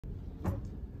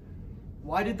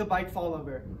Why did the bike fall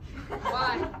over?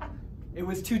 Why? It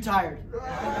was too tired.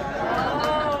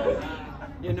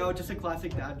 You know, just a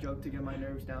classic dad joke to get my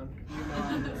nerves down. You know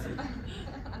how it is.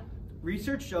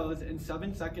 Research shows in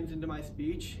 7 seconds into my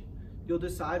speech, you'll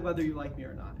decide whether you like me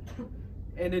or not.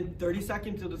 And in 30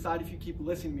 seconds, you'll decide if you keep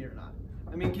listening to me or not.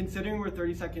 I mean, considering we're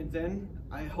 30 seconds in,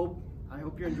 I hope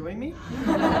you're enjoying me.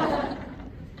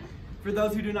 For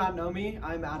those who do not know me,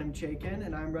 I'm Adam Chaiken,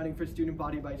 and I'm running for Student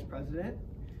Body Vice President.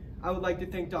 I would like to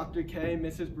thank Dr. K,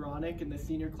 Mrs. Bronick, and the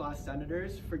senior class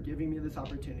senators for giving me this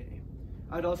opportunity.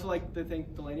 I'd also like to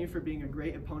thank Delaney for being a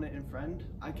great opponent and friend.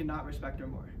 I cannot respect her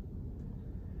more.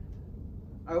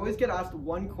 I always get asked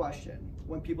one question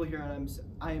when people hear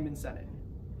I am in Senate.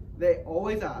 They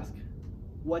always ask,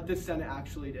 what does Senate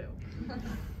actually do?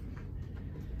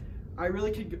 I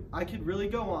could really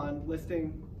go on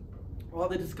listing all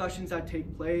the discussions that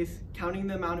take place, counting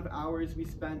the amount of hours we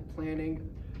spent planning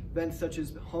events such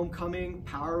as homecoming,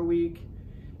 Power Week,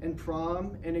 and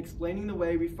prom, and explaining the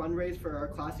way we fundraise for our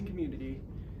class and community.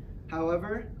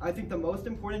 However, I think the most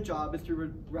important job is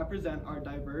to represent our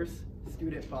diverse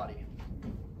student body.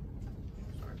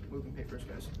 Sorry, moving papers,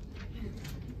 guys.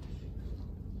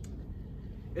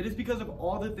 It is because of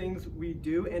all the things we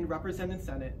do and represent in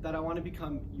Senate that I want to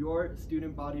become your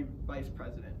student body vice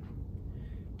president.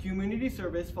 Community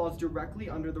service falls directly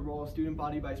under the role of student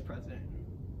body vice president.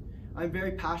 I'm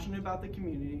very passionate about the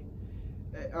community.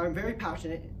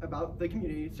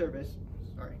 Service,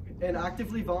 and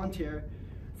actively volunteer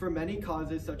for many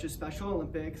causes such as Special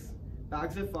Olympics,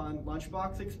 Bags of Fun,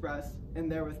 Lunchbox Express,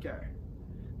 and There With Care.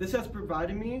 This has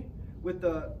provided me with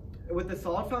a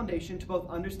solid foundation to both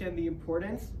understand the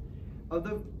importance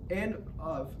of and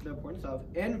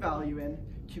value in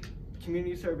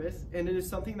community service, and it is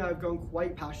something that I've grown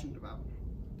quite passionate about.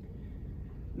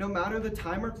 No matter the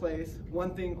time or place,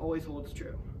 one thing always holds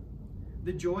true.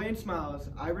 The joy and smiles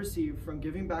I receive from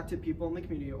giving back to people in the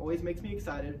community always makes me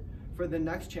excited for the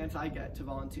next chance I get to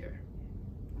volunteer.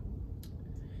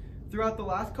 Throughout the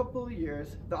last couple of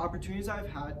years, the opportunities I've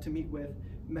had to meet with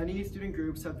many student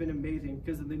groups have been amazing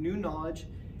because of the new knowledge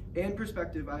and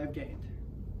perspective I have gained.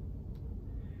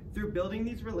 Through building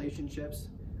these relationships,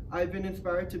 I've been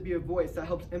inspired to be a voice that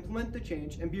helps implement the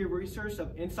change and be a resource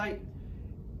of insight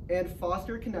and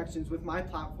foster connections with my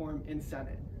platform in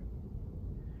Senate.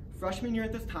 Freshman year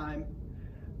at this time,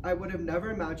 I would have never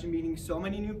imagined meeting so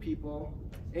many new people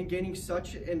and gaining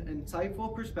such an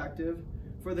insightful perspective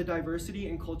for the diversity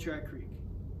and culture at Creek.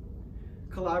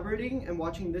 Collaborating and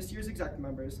watching this year's executive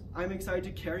members, I'm excited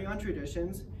to carry on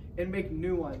traditions and make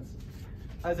new ones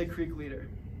as a Creek leader.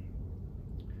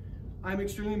 I'm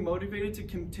extremely motivated to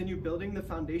continue building the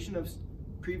foundation of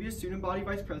previous student body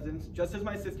vice presidents, just as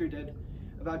my sister did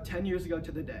about 10 years ago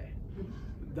to the day.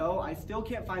 Though I still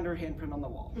can't find her handprint on the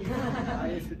wall.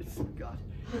 God.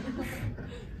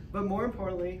 But more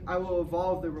importantly, I will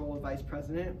evolve the role of vice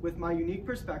president with my unique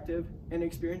perspective and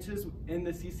experiences in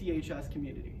the CCHS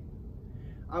community.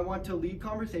 I want to lead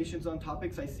conversations on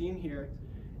topics I see and hear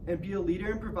and be a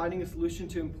leader in providing a solution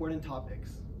to important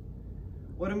topics.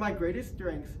 One of my greatest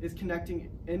strengths is connecting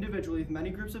individually with many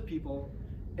groups of people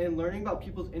and learning about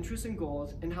people's interests and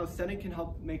goals and how Senate can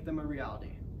help make them a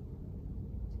reality.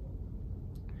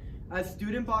 As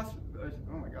student body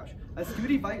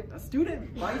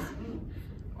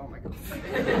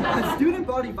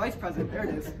vice president, there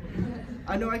it is,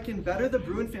 I know I can better the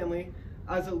Bruin family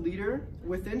as a leader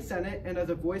within Senate and as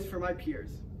a voice for my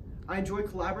peers. I enjoy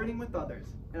collaborating with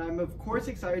others, and I'm of course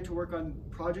excited to work on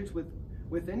projects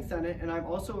within Senate, and I'm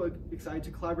also excited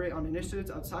to collaborate on initiatives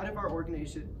outside of our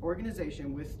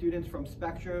organization with students from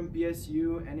Spectrum,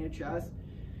 BSU, NHS,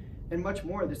 and much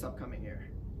more this upcoming year.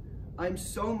 I'm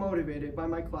so motivated by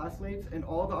my classmates and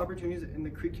all the opportunities in the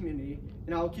Creek community,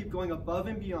 and I will keep going above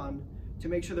and beyond to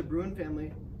make sure the Bruin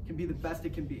family can be the best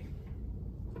it can be.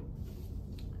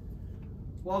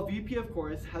 While VP, of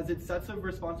course, has its sets of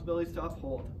responsibilities to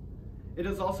uphold, it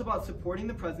is also about supporting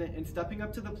the president and stepping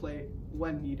up to the plate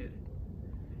when needed.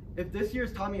 If this year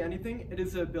has taught me anything, it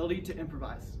is the ability to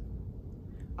improvise.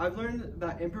 I've learned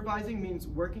that improvising means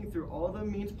working through all the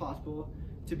means possible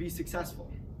to be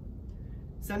successful.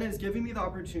 Senate is giving me the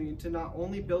opportunity to not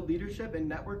only build leadership and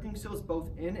networking skills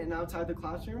both in and outside the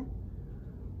classroom,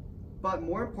 but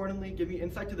more importantly, give me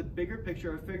insight to the bigger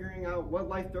picture of figuring out what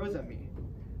life throws at me.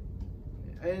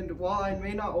 And while I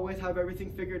may not always have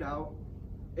everything figured out,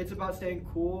 it's about staying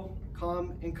cool,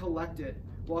 calm, and collected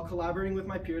while collaborating with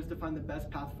my peers to find the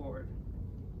best path forward.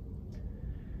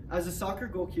 As a soccer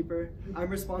goalkeeper,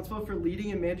 I'm responsible for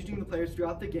leading and managing the players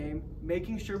throughout the game,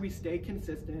 making sure we stay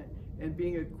consistent, and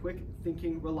being a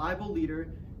quick-thinking, reliable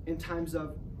leader in times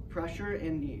of pressure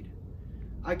and need.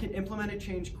 I can implement a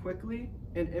change quickly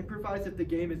and improvise if the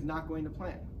game is not going to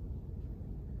plan.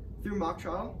 Through mock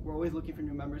trial, we're always looking for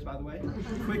new members, by the way,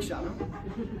 quick shout out,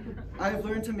 I've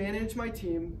learned to manage my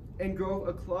team and grow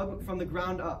a club from the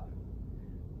ground up.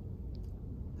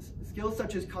 Skills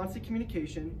such as constant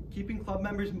communication, keeping club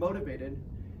members motivated,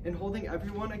 and holding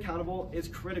everyone accountable is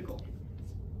critical.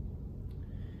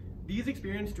 These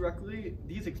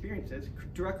experiences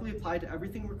directly apply to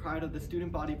everything required of the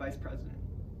student body vice president.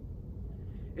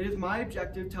 It is my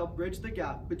objective to help bridge the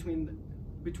gap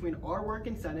between our work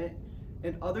in Senate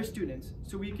and other students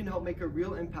so we can help make a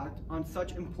real impact on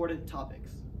such important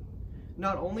topics.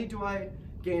 Not only do I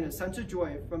gain a sense of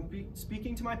joy from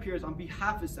speaking to my peers on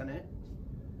behalf of Senate,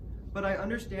 but I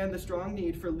understand the strong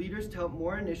need for leaders to help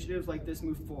more initiatives like this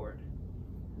move forward.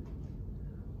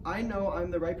 I know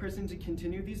I'm the right person to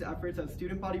continue these efforts as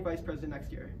student body vice president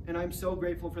next year, and I'm so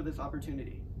grateful for this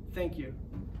opportunity. Thank you.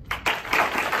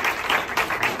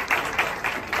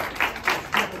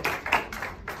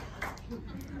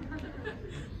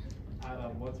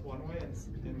 Adam, what's one way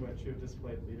in which you've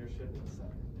displayed leadership in the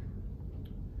Senate?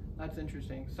 That's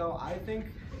interesting. So I think,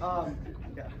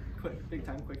 yeah, big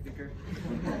time quick thinker.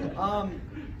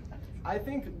 I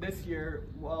think this year,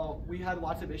 well, we had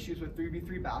lots of issues with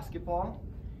 3v3 basketball,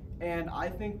 and I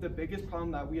think the biggest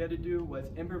problem that we had to do was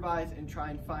improvise and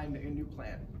try and find a new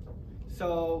plan.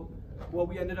 So what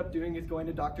we ended up doing is going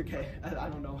to Dr. K. I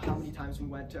don't know how many times we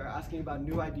went to her, asking about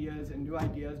new ideas,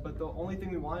 but the only thing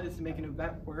we wanted is to make an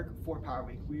event work for Power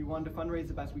Week. We wanted to fundraise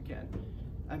the best we can.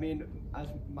 I mean, as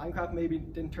Minecraft maybe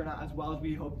didn't turn out as well as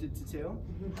we hoped it to,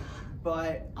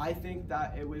 but I think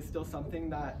that it was still something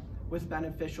that was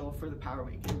beneficial for the Power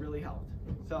Week. It really helped.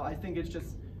 So I think it's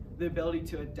just the ability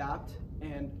to adapt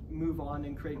and move on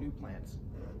and create new plans.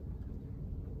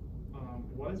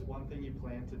 What is one thing you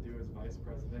plan to do as vice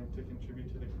president to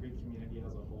contribute to the Creek community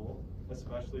as a whole,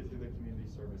 especially through the community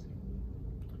service community?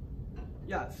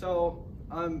 Yeah, so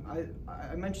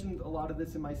I mentioned a lot of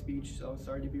this in my speech, so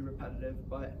sorry to be repetitive,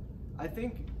 but I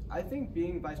think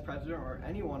being vice president or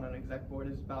anyone on exec board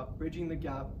is about bridging the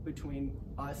gap between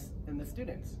us and the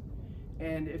students.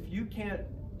 And if you can't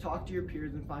talk to your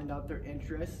peers and find out their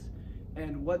interests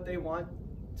and what they want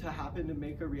to happen to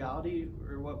make a reality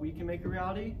or what we can make a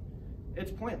reality, it's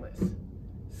pointless.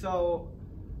 So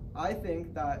I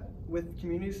think that with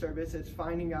community service, it's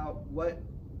finding out what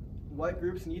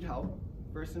groups need help,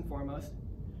 first and foremost,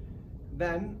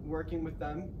 then working with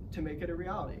them to make it a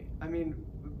reality. I mean,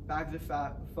 Bags of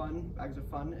Fun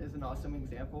is an awesome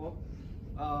example.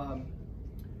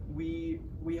 We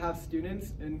have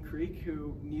students in Creek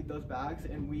who need those bags,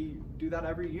 and we do that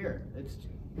every year.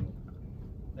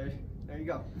 There you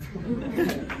go.